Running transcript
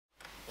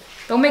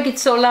Don't make it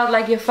so loud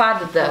like your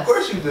father does. Of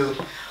course you do.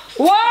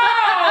 Whoa!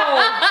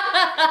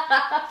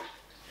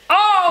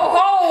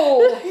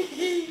 Oh!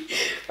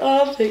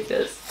 I'll take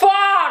this.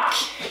 Fuck!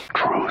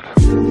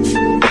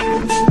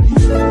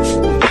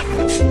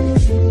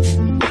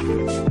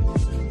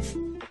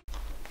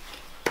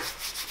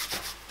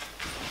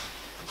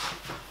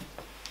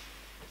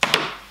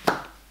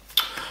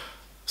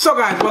 So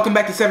guys, welcome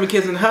back to 7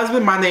 Kids and a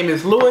Husband. My name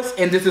is Louis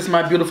and this is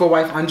my beautiful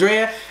wife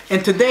Andrea.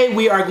 And today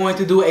we are going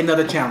to do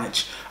another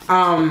challenge.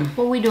 What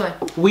are we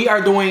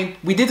doing?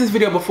 We did this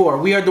video before.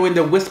 We are doing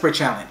the whisper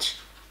challenge.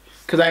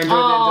 Because I enjoyed it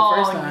the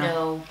first time.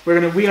 No.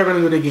 We are gonna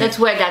do it again. That's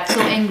why I got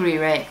so angry,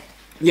 right?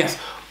 Yes.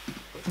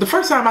 The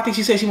first time I think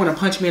she said she wanna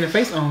punch me in the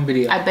face on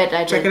video. I bet I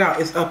did. Check it out,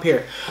 it's up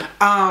here.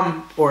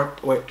 Or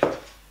wait.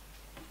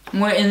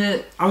 Where in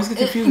the I always get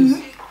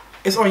confused.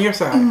 It's on your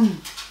side.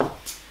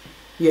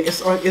 Yeah,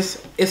 it's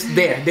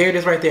there. There it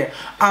is right there.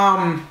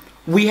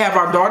 We have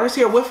our daughters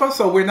here with us,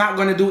 so we're not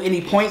gonna do any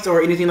points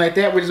or anything like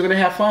that. We're just gonna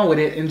have fun with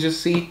it and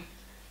just see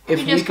if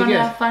we can guess. We're just gonna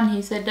have fun.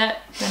 He said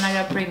that, then I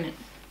got pregnant.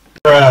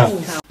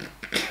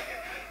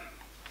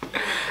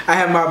 I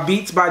have my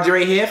Beats by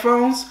Dre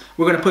headphones.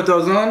 We're gonna put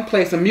those on,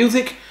 play some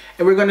music,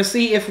 and we're gonna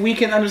see if we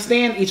can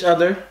understand each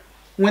other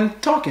when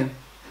talking.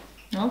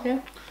 Okay.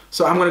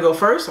 So I'm gonna go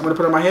first. I'm gonna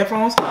put on my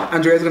headphones.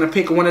 Andrea's gonna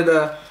pick one of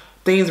the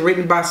things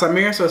written by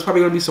Samir, so it's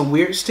probably gonna be some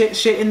weird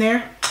shit in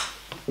there.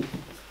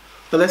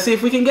 But let's see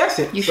if we can guess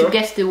it. You should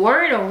guess the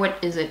word, or what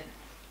is it?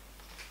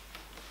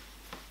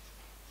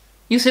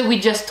 You said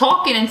we just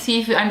talking and see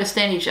if we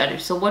understand each other.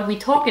 So what we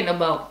talking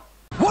about?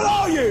 What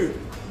are you?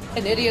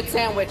 An idiot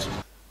sandwich.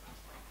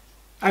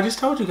 I just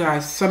told you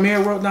guys.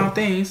 Samir wrote down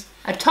things.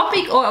 A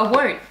topic or a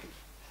word?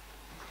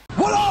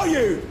 What are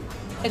you?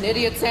 An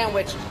idiot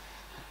sandwich.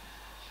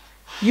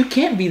 You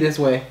can't be this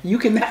way. You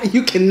cannot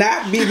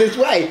be this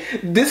way.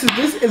 This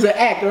is an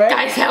act, right?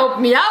 Guys, help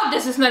me out.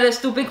 This is not a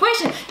stupid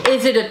question.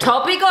 Is it a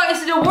topic or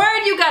is it a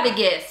word you gotta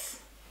guess?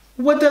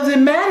 What does it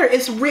matter?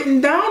 It's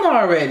written down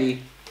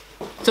already.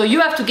 So you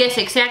have to guess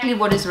exactly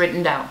what is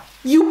written down.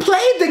 You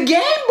played the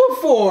game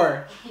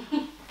before.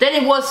 Then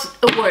it was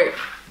a word.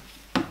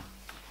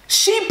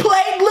 She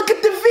played, look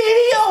at the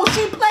video.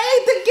 She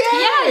played the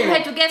game. Yeah, you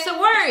had to guess a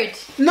word.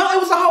 No,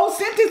 it was a whole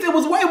sentence. It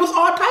was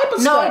all type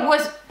of stuff. No, it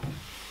was...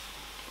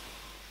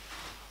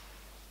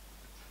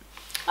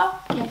 Oh,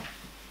 yeah.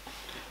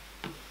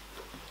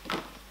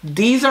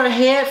 These are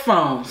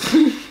headphones.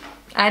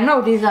 I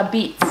know, these are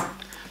beats.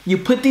 You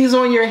put these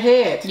on your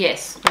head.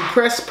 Yes. You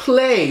press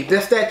play.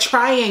 That's that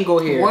triangle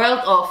here.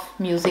 World of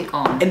music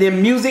on. And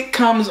then music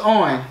comes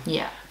on.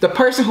 Yeah. The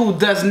person who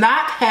does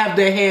not have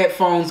their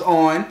headphones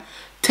on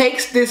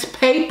takes this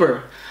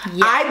paper.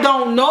 Yeah. I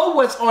don't know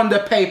what's on the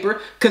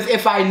paper, because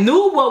if I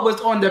knew what was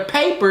on the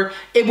paper,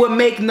 it would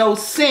make no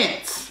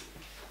sense.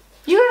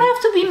 You don't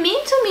have to be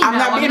mean to me. I'm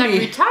not being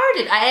mean.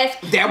 Retarded. I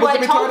asked, that was a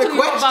retarded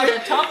question. About a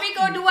topic,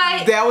 or do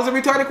I? That was a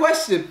retarded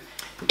question.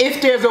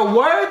 If there's a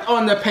word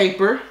on the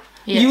paper,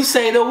 yes, you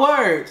say the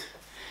word.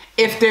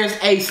 If there's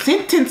a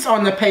sentence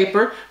on the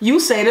paper, you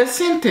say the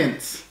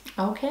sentence.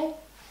 Okay.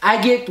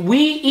 We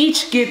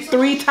each get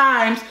 3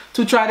 times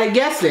to try to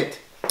guess it.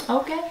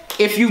 Okay.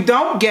 If you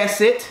don't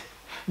guess it,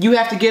 you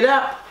have to get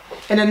up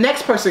and the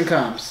next person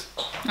comes.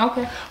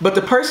 Okay. But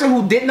the person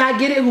who did not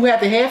get it, who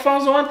had the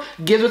headphones on,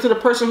 gives it to the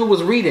person who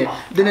was reading.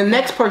 Then the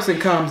next person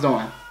comes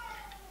on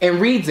and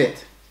reads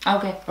it.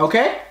 Okay.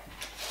 Okay?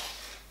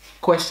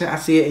 Question, I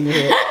see it in your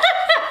head.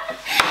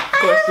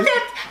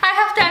 I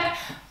have that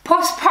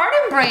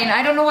postpartum brain.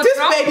 I don't know what's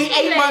wrong. This baby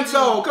 8 months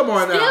old. Come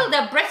on now. Still,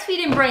 the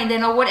breastfeeding brain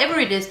then, or whatever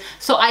it is.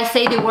 So I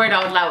say the word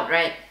out loud,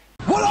 right?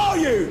 What are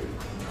you?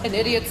 An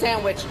idiot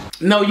sandwich.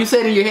 No, you say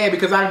it in your head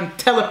because I'm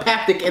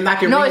telepathic and I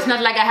can read. No, it's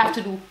not like I have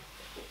to do.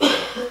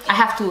 I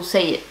have to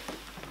say it.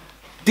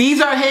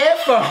 These are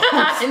headphones.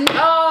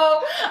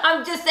 No,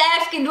 I'm just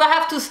asking, do I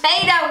have to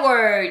say that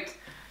word?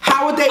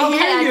 How would they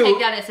hear you? Take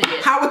that as a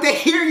yes. How would they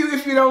hear you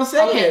if you don't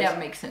say it? Okay, that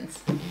makes sense.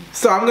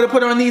 So I'm going to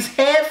put on these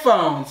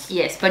headphones.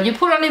 Yes, but you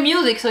put on the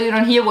music so you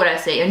don't hear what I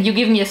say. And you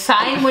give me a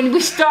sign when we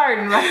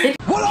start, right?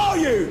 What are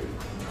you?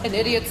 An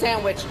idiot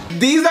sandwich.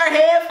 These are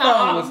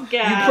headphones. Oh,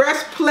 God. You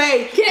press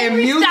play and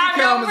music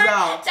comes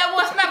out. That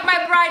was not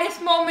my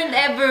brightest moment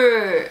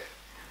ever.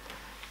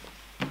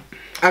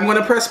 I'm going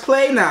to press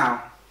play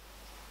now.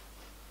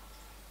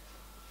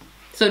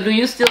 So do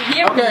you still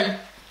hear me? Okay.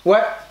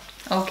 What?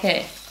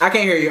 Okay. I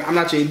can't hear you. I'm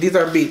not cheating. These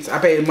are beats. I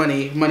paid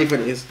money for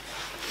this.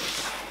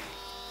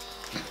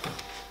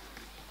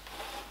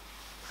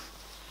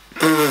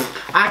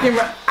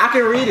 I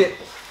can read it.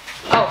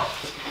 Oh.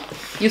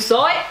 You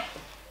saw it?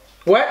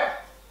 What?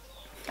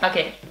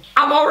 Okay.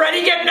 I'm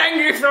already getting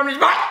angry from this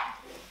mic.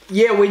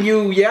 Yeah, when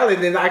you yell it,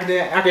 then I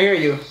can hear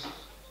you.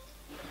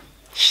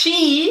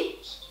 She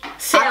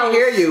sells. I can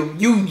hear you.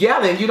 You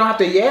yelling. You don't have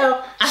to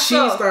yell. She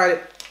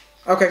started.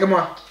 Okay, come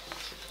on.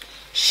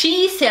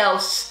 She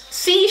sells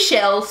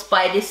seashells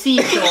by the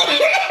seashore.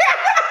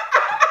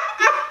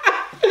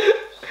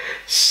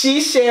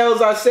 Seashells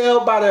are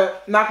sold by the...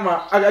 Knock them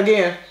out.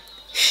 Again.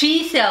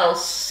 She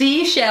sells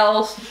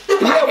seashells. Yeah,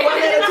 one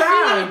at a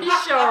time.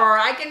 Sure,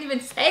 I I can't even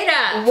say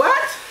that.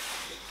 What?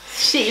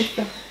 She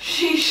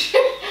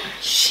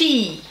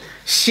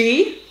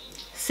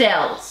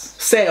sells.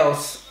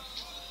 Sells.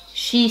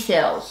 She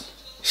sells.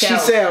 She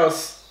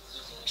sells.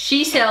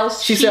 She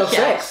sells. She sells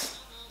sex.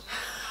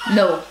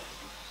 No.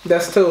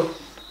 That's 2.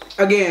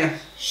 Again.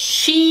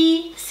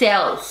 She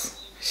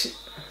sells.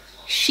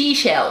 She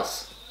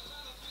sells.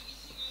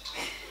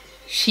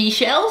 She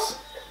sells.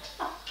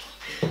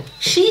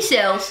 She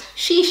sells.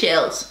 She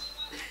sells.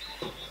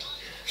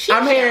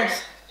 I'm here.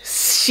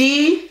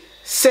 She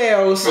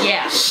sells.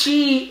 Yeah.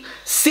 She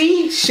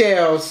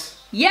seashells.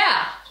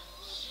 Yeah.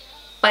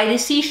 By the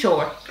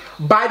seashore.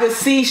 By the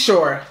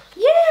seashore.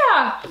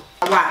 Yeah.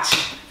 Watch.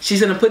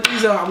 She's gonna put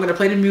these on. I'm gonna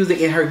play the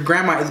music, and her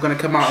grandma is gonna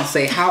come out and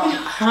say how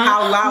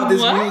loud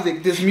this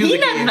music is. He's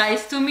not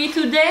nice to me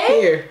today.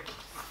 Here.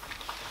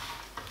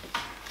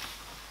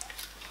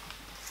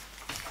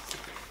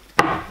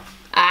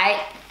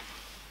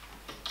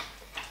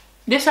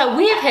 These are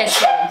weird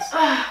headphones.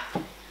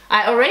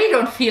 I already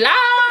don't feel out.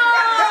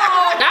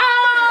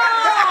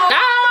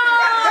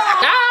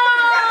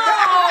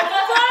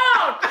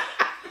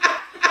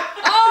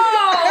 Oh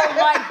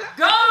my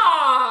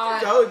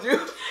god!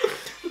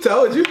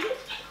 Told you.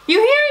 You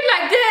hear it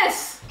like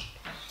this.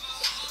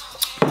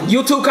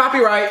 YouTube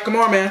copyright. Come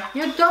on, man.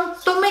 You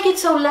don't make it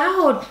so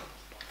loud.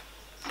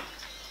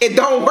 It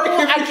don't work if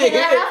I you can't can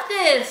hear it. have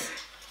this.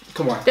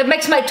 Come on. That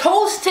makes my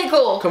toes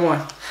tickle. Come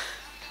on.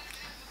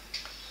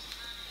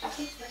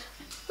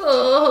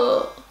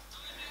 Oh.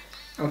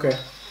 Okay.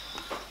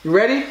 You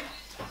ready?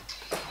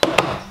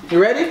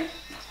 You ready?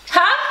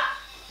 Huh?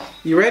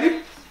 You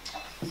ready?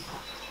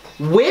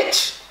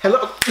 Which?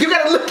 Hello? You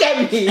gotta look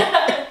at me.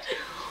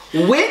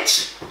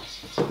 Which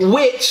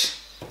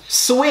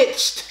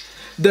switched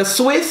the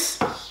Swiss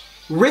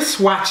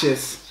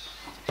wristwatches?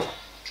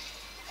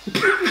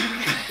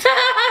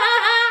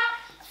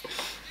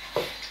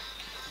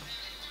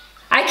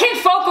 I can't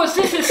focus.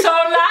 This is so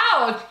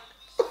loud.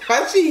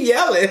 Why's she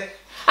yelling?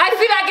 I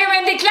feel like I'm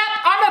in the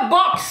clap on a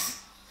box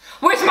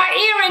with my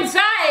ear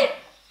inside.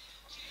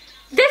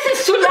 This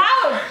is too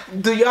loud.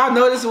 Do y'all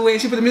notice when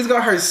she put the music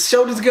on, her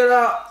shoulders get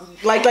up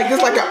like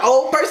this, like an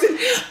old person?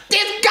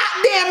 This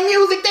goddamn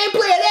music, they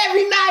play it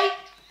every night.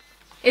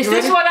 Is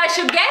this what I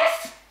should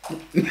guess?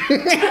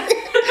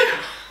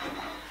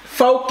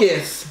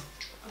 Focus.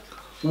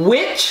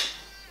 Which?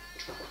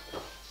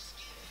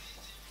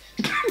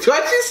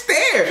 Why'd you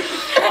stare?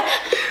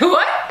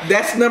 What?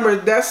 That's number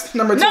 2.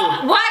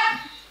 No, what?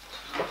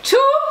 2?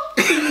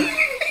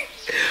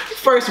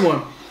 First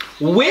one.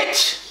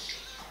 Which?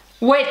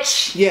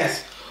 Which?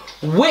 Yes.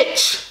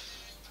 Which?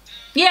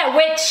 Yeah,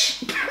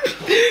 which?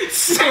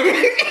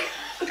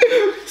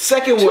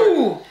 Second word.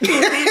 2.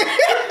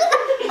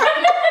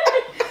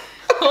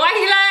 Why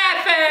he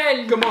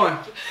laughing? Come on.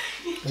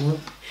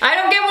 I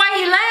don't get why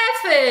he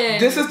laughing.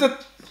 This is the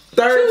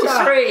third 2,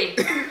 time. 3.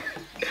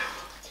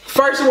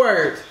 First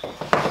word.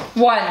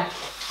 1.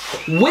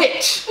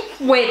 Which?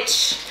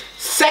 Which?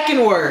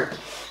 Second word.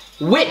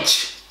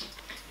 Which?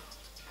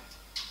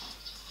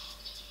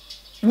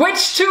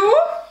 Which 2?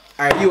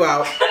 Alright, you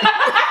out.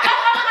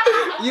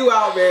 You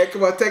out, man.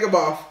 Come on, take them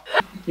off.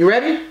 You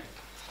ready?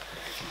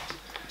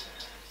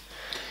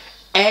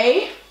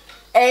 A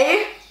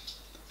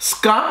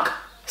skunk.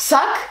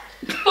 Suck?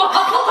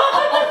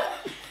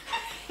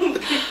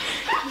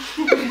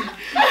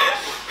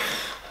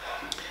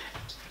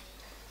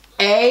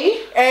 A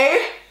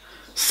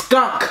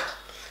skunk.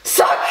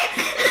 Suck?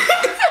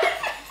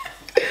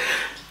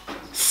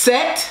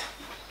 Set.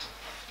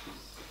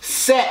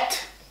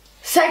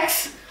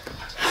 Sex?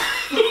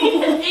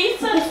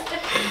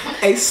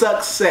 A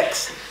sucks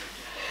sex.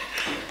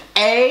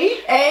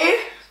 A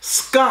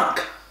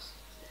skunk.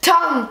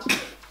 Tongue?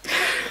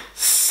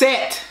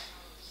 Set.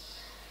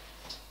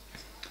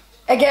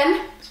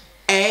 Again?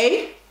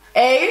 A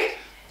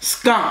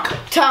skunk.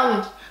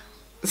 Tongue?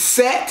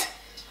 Set.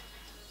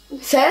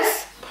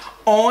 Says?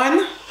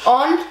 On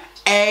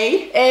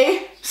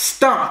A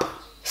stump.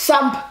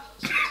 Sump?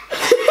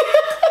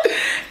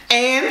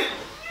 And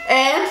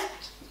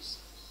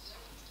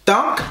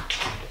Dunk.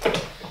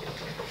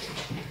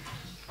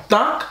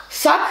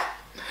 Suck?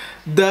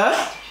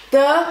 The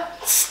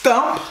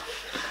stump.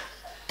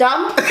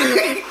 Dump?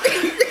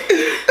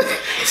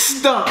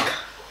 Stunk.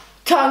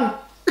 Tongue?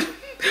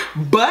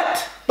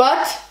 But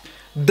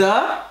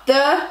The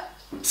the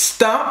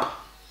stump.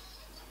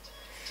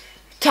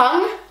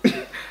 Tongue?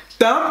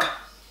 Dunk.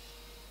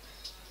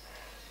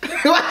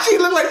 Why she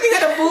look like she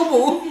had a boo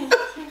boo?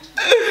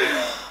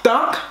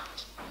 Dunk.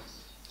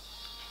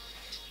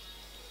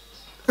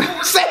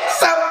 Say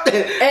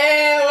something.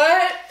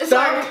 What? Sorry.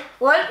 Dunk.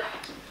 What?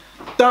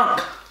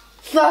 Dunk.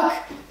 Suck?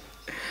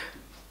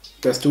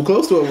 That's too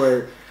close to a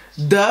word.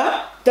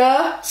 The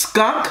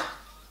skunk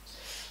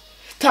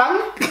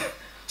Tongue?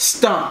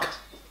 stunk.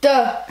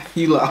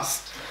 You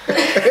lost.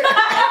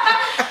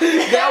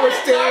 That was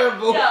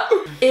terrible.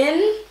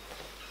 In?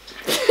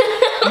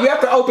 You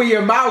have to open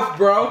your mouth,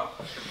 bro.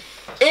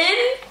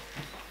 In?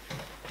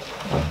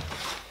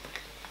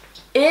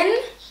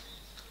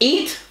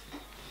 Eat.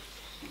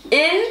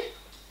 In?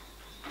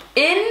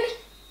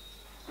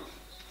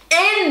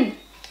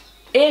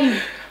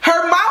 In.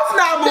 Her mouth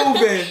not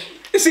moving.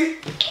 See.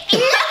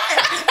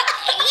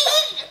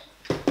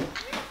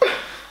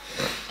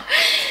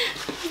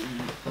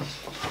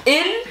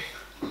 In.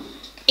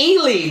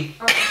 Ely.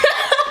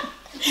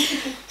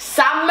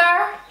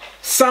 Summer.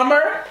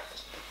 Summer.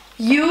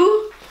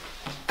 You.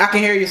 I can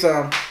hear you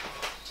some.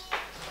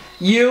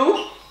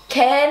 You.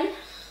 Can.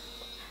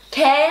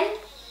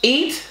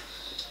 Eat.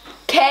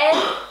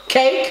 Can.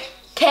 Cake.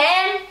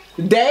 Can.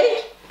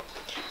 Day.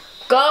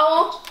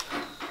 Go.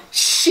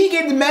 She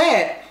getting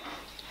mad.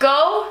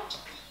 Go.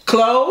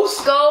 Close.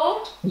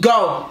 Go.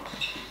 Go.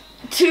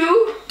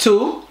 To.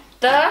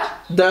 The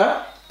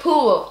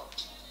Pool.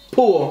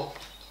 pool.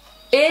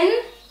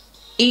 In.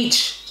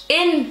 Each.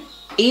 In.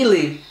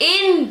 Ely.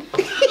 In.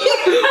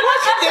 Why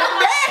she getting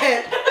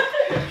mad?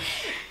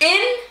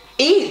 In.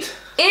 Eat.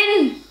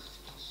 In.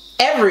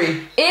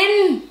 Every.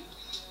 In.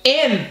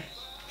 In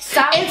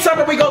Some.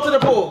 summer we go to the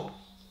pool.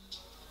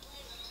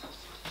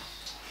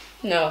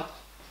 No.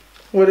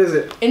 What is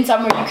it? In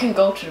summer you can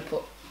go to the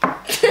pool.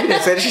 She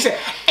didn't say that. She said,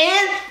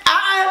 and.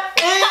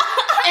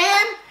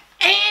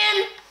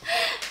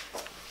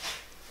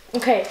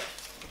 Okay.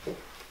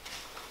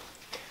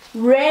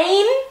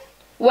 Rain.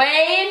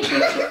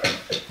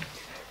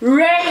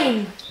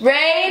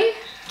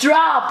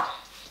 Drop.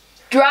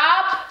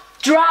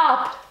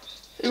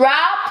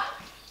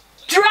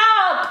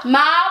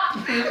 Mop.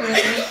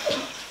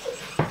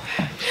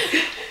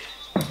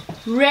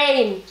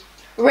 Rain.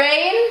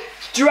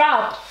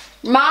 Drop.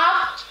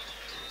 Mop.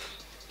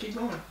 Keep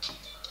going.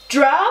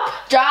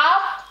 Drop.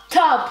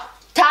 Top.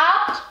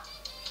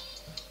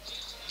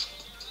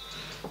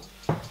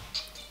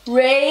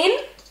 Rain.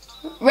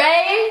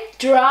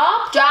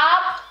 Drop.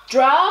 Top.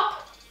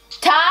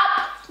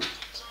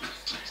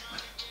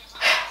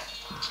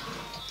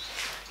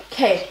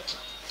 Okay.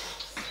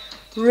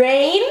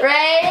 Rain.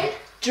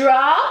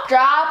 Drop.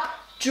 Top.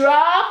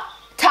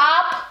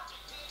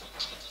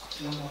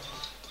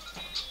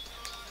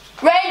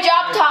 Rain,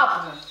 drop,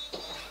 top.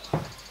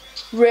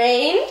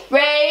 Rain.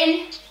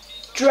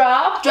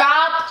 Drop.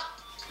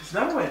 It's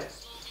not wet.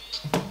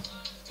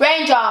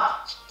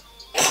 Raindrop.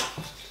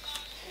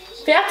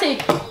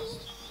 Fertig.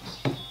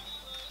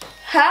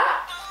 Huh?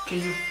 Can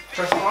you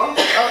press pause?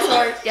 Oh,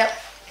 sorry. Yep.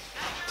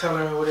 Tell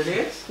her what it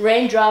is.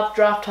 Raindrop,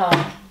 drop top.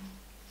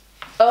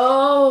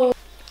 Oh.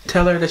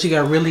 Tell her that she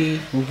got really,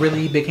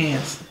 really big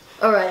hands.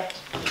 All right.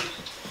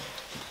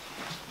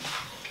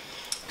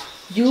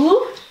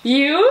 You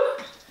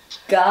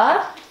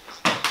got,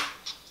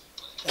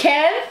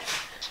 can,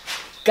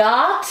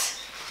 got,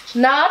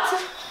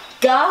 not,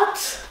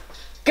 got,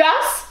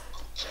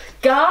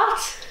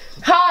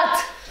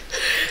 hot.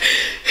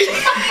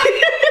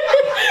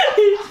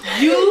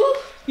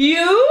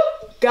 You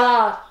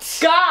got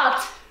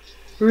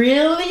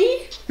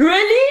really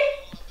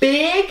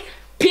big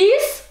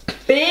piece,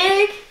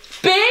 big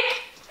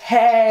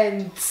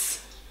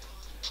hands.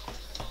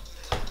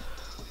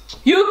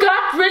 You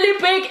got really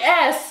big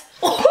ass.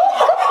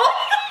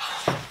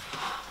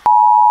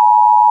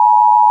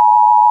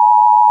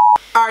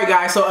 Alright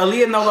guys, so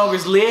Aaliyah no longer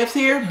lives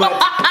here, but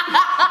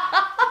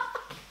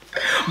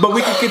but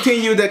we can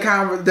continue the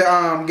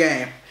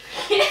game.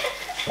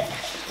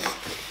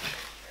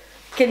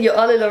 Can you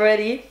all it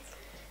already?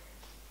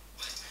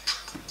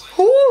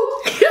 Woo.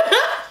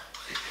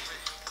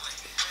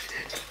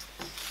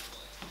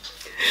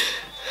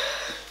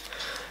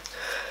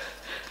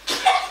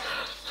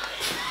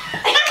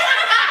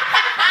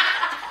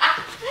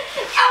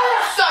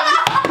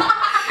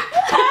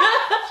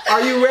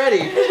 Are you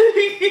ready?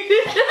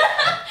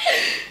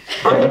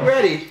 Are you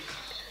ready?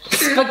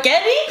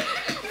 Spaghetti?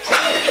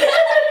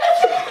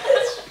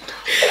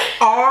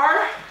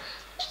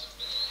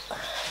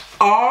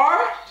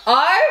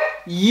 Are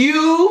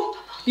you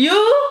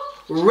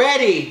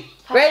ready?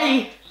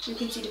 Ready? You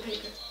can see the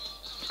paper.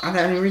 I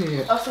haven't even read it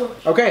yet. Also.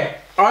 Okay.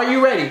 Are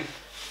you ready?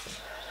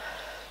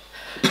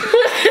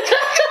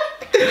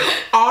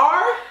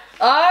 Are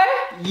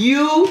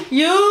you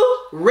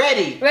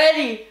ready?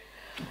 Ready?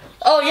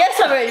 Oh yes,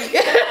 I'm ready.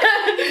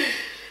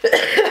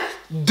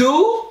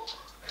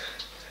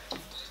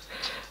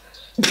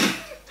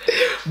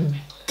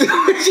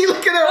 She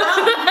looking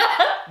around.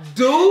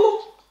 Do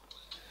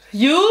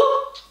you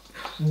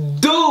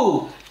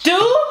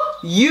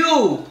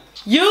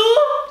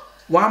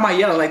why am I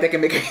yelling like that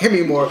can make her hear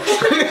me more?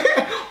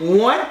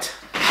 Want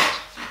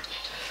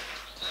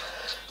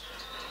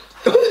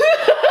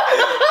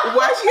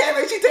why she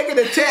acting like she taking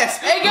a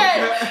test?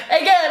 Again.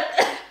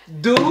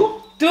 Do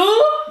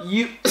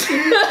you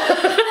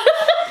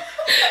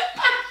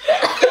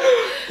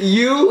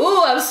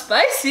Ooh, I'm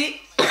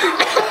spicy.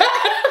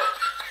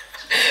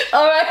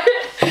 All right.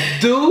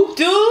 Do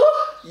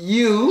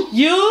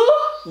you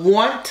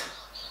want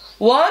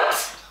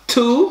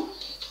to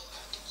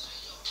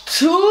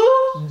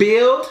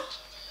build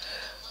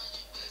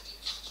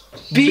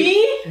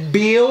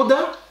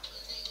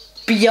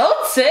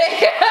Beyonce?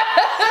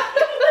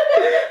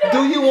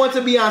 Do you want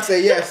to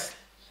Beyonce? Yes.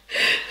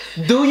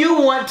 Do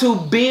you want to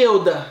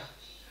build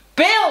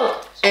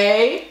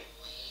a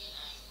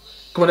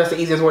Come on, that's the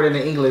easiest word in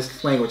the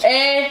English language.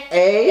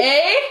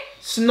 A.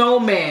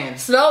 Snowman.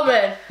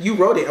 Snowman. You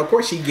wrote it. Of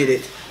course she get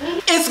it.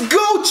 It's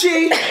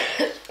Gucci.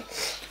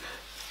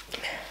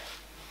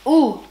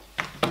 Ooh.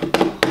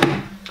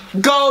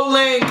 Go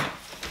Link.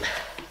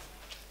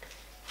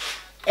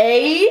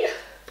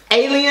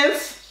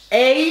 Aliens.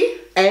 A.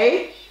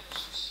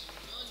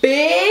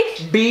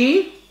 Big.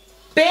 B.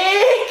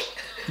 Big.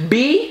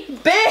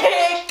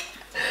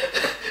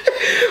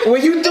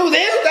 When you do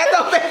this, that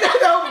don't better.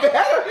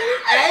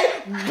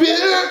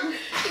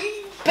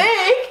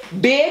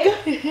 Big.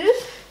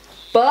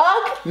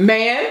 Bug.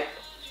 Man.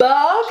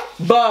 Bug.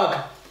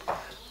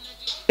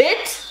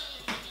 Bit.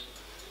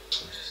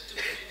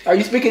 Are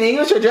you speaking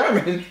English or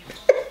German?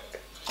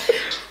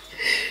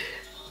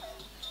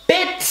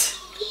 Bit.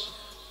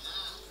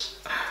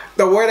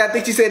 The word I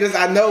think she said is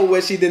I know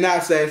what she did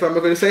not say, so I'm not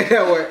going to say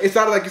that word. It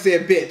sounded like you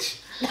said bitch.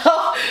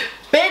 No.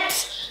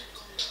 Bit.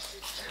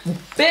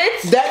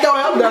 That don't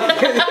help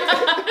nothing.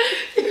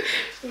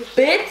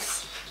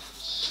 Bits.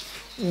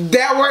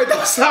 That word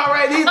don't sound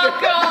right either. Oh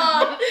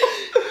God.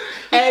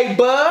 A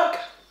bug.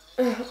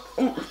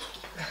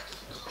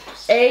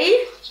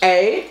 A.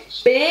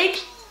 Big.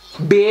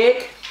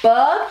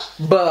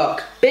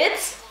 Bug.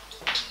 Bits.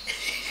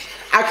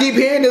 I keep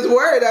hearing this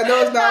word. I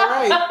know it's not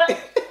right.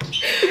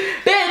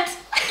 Bits.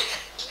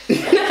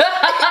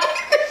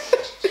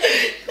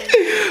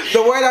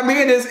 The word I'm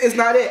hearing is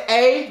not it.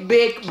 A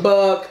big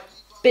bug.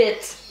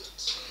 Bit.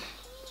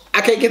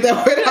 I can't get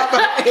that word out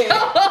my head.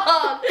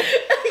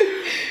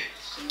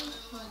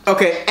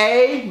 Okay,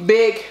 a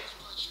big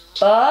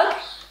Bug.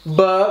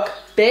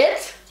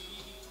 bit.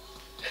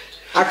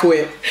 I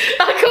quit.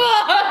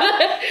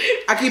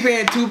 I keep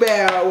hearing two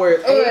bad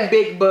words. A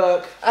big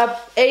bug. A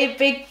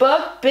big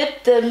bug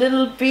bit the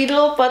little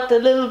beetle, but the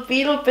little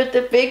beetle bit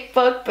the big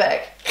bug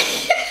back.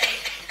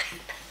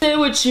 Say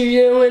what you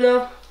yelling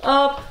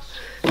up.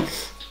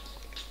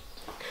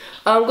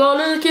 I'm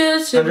gonna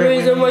kiss you. The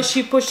reason why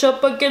she push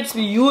up against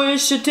me, you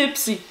wish you're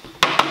tipsy.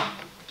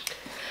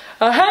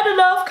 I had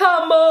enough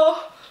combo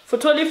for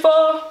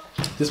 24.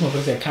 This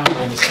motherfucker said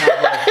combo in this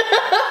combo.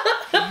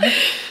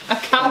 A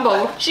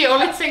combo. She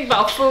only think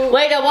about food.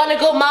 Wait, I wanna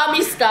go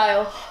mommy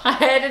style. I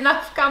had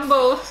enough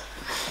combos.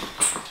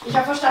 Ich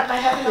habe verstanden, I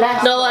have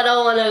enough. No, I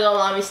don't wanna go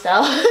mommy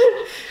style.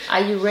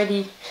 Are you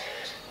ready?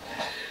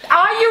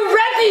 Are you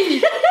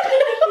ready?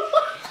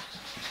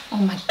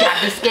 Oh my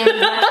God, this game is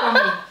not for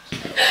me.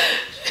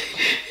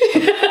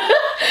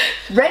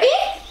 Ready?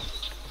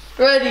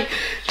 Ready.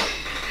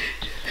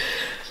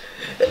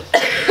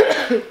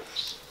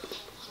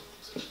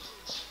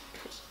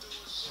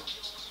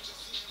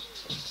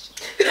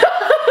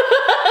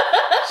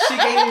 She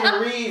can't even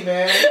read,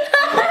 man.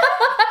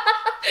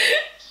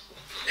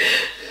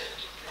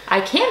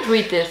 I can't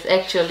read this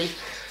actually.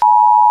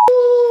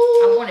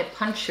 I want to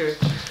punch her.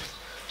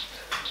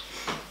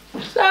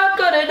 It's not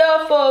good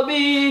enough for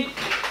me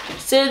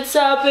since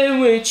I've been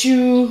with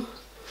you.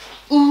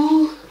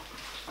 Ooh.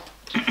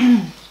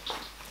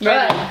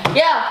 Ready?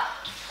 Yeah.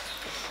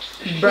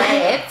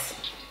 Bread.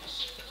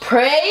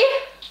 Pray.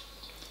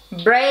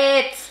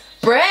 Bread.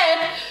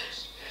 Bread.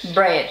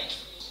 Bread.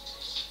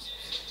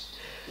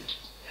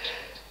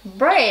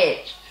 Bread.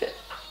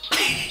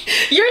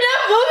 You're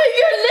not moving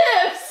your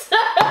lips.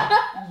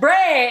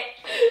 Bread.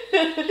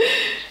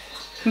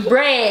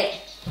 Bread.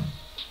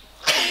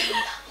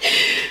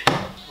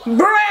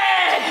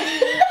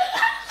 Bread.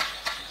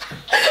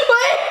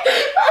 Wait.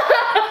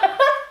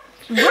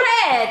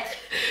 Bread.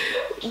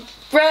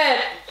 Bread.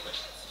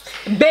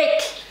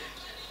 Bake.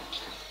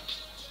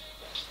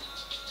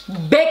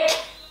 Bake.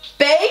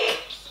 Bake.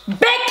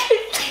 Bake.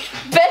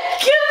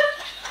 Bacon.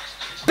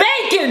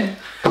 Bacon.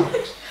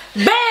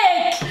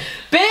 Bake.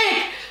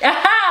 Big.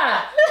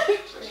 Aha.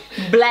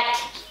 Black.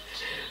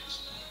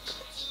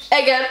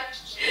 Again.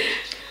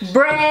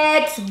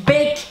 Bread.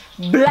 Big.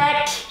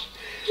 Black.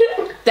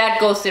 That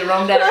goes the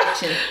wrong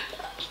direction.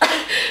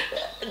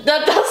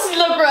 That doesn't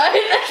look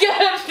right.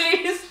 Again,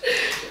 please.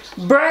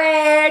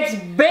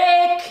 Bread.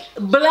 Big.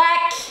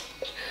 Black.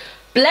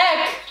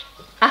 Black.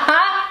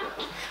 Aha.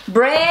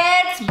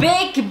 Bread.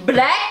 Big.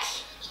 Black.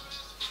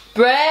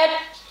 Bread.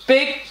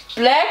 Big.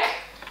 Black.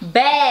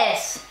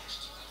 Bass.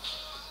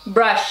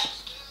 Brush.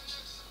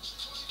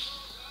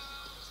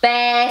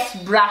 Bass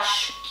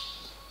brush.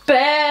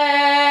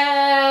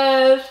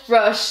 Bath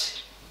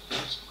brush.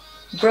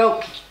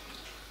 Broke.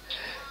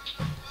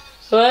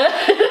 What?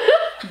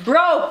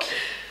 Broke.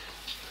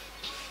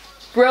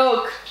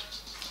 Broke.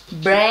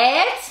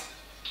 Bread.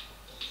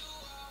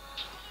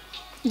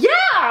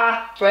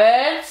 Yeah.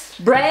 Bread.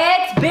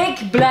 Bread.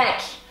 Big.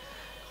 Black.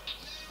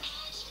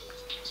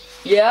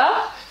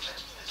 Yeah.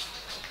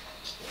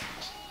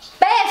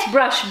 Bass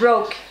brush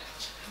broke.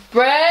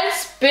 Bread.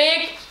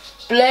 Big.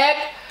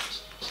 Black.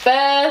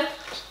 Bath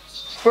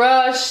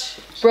brush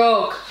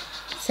broke.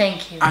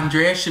 Thank you.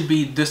 Andrea should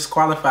be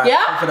disqualified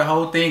Yeah? for the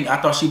whole thing.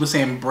 I thought she was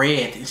saying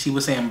bread and she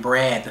was saying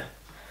Brad.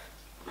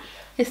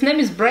 His name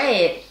is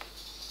Bread.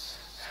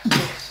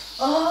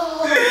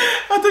 Oh.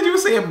 I thought you were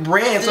saying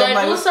bread. Did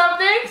I do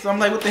something? So I'm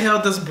like, what the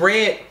hell does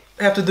bread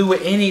have to do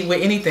with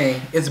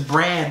anything. It's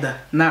bread,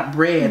 not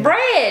bread.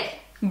 Bread.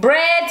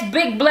 Bread's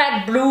big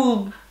black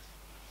blue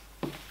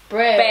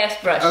Bread.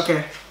 fast brush.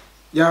 Okay.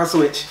 Y'all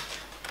switch.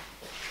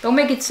 Don't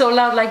make it so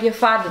loud like your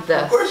father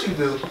does. Of course you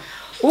do.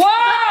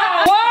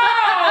 Whoa!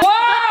 Whoa!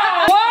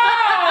 Whoa!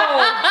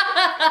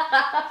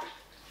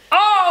 Whoa!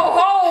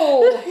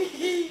 Oh!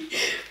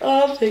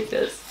 I'll take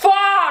this.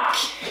 Fuck!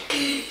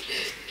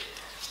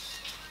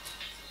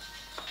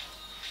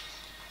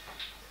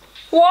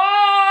 Whoa!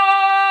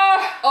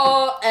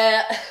 Oh,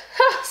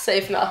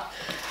 safe now.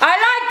 I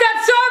like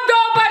that song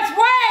though, but it's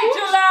way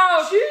too loud.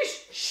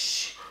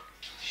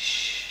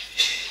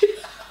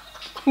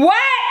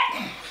 What?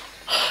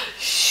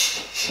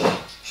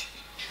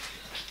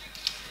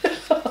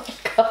 Oh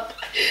God.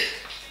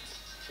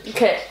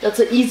 Okay, that's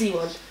an easy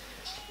one.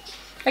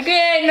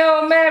 Okay,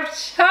 no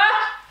maps,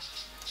 huh?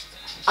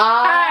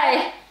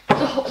 I.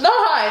 No,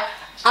 hi.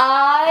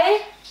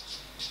 I.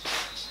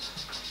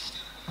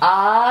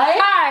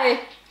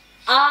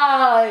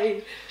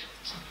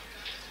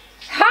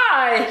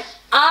 Hi.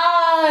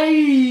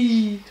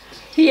 Hi.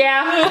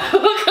 Yeah.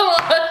 Come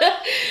on.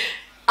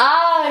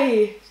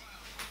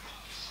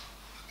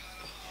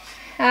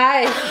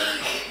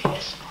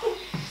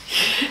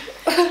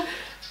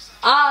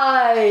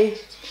 Hi.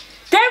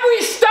 Did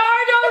we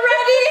start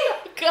already?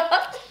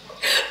 God.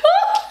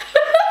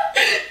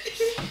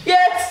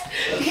 Yes.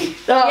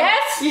 No.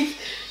 Yes?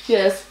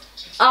 Yes.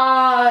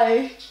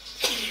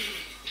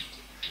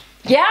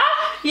 Yeah?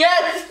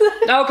 Yes.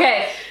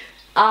 Okay.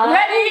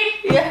 Ready?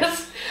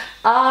 Yes.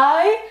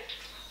 Hi.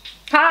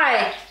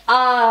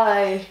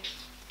 I.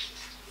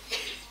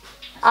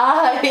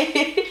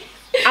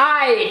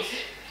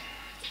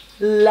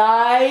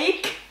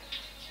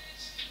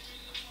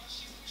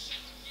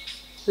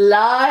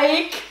 Like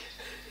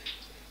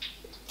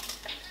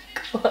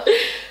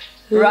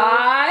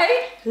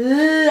Right.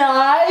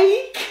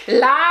 Like.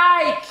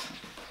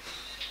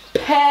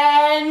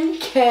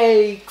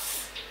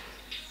 pancakes.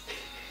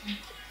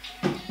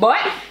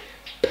 What?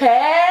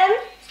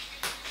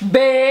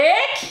 Big.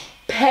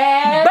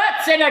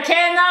 Butts in a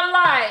cannot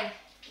lie.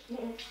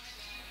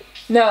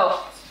 No.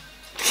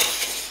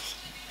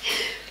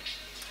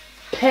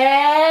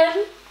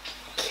 Pancakes.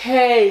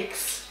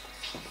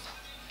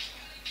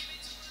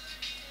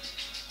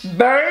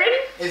 Burn.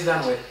 It's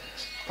done with.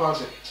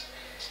 Pause it.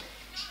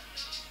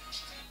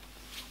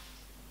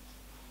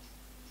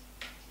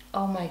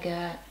 Oh my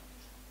God.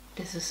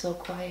 This is so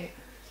quiet.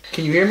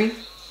 Can you hear me?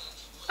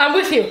 I'm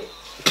with you.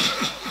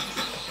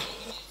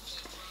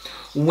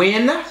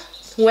 When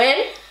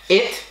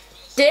It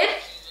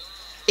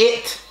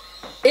it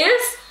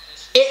is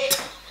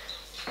it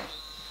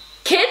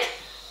kid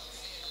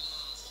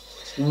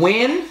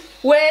when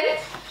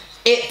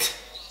it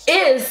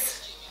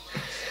is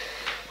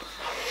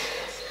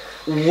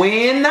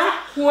when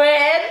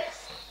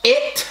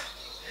it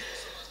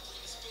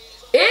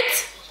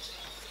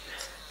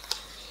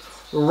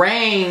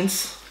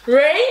rains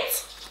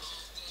rains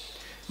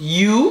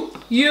you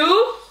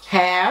you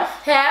have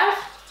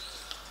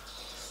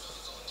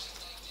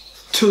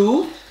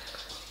to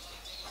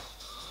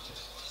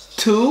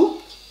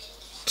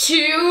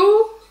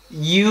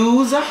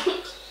use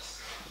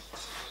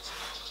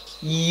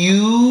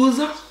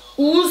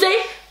Uze.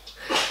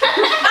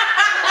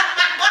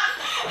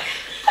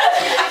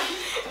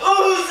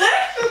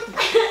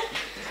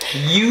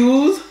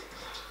 use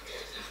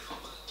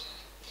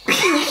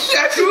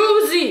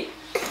Cruzy.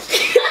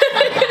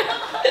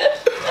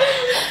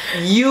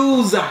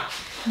 user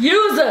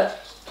User.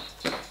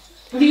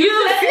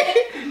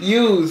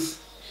 use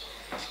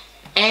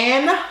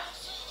an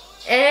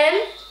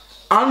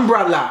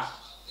umbrella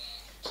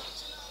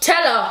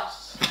Teller.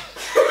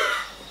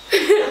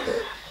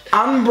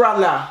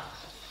 umbrella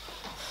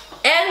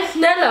And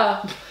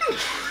Nella.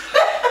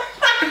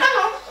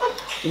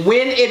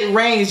 when it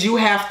rains you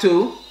have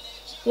to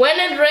When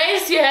it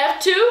rains, you have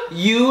to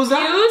use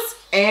an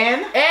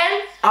an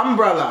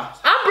umbrella.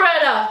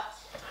 umbrella.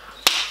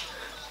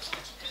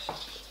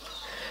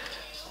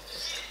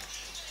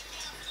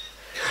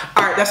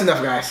 Alright, that's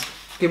enough, guys.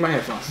 Give me my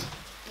headphones.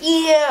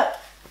 Yeah.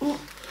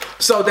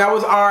 So that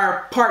was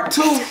our part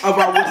 2 of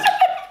our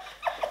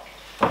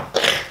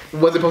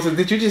was it supposed to,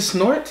 did you just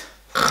snort?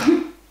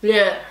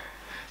 Yeah.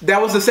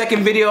 That was the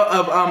second video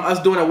of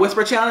us doing a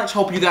whisper challenge.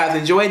 Hope you guys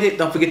enjoyed it.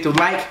 Don't forget to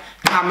like,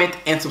 comment,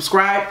 and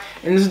subscribe.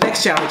 And this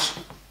next challenge.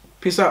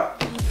 Peace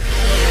out.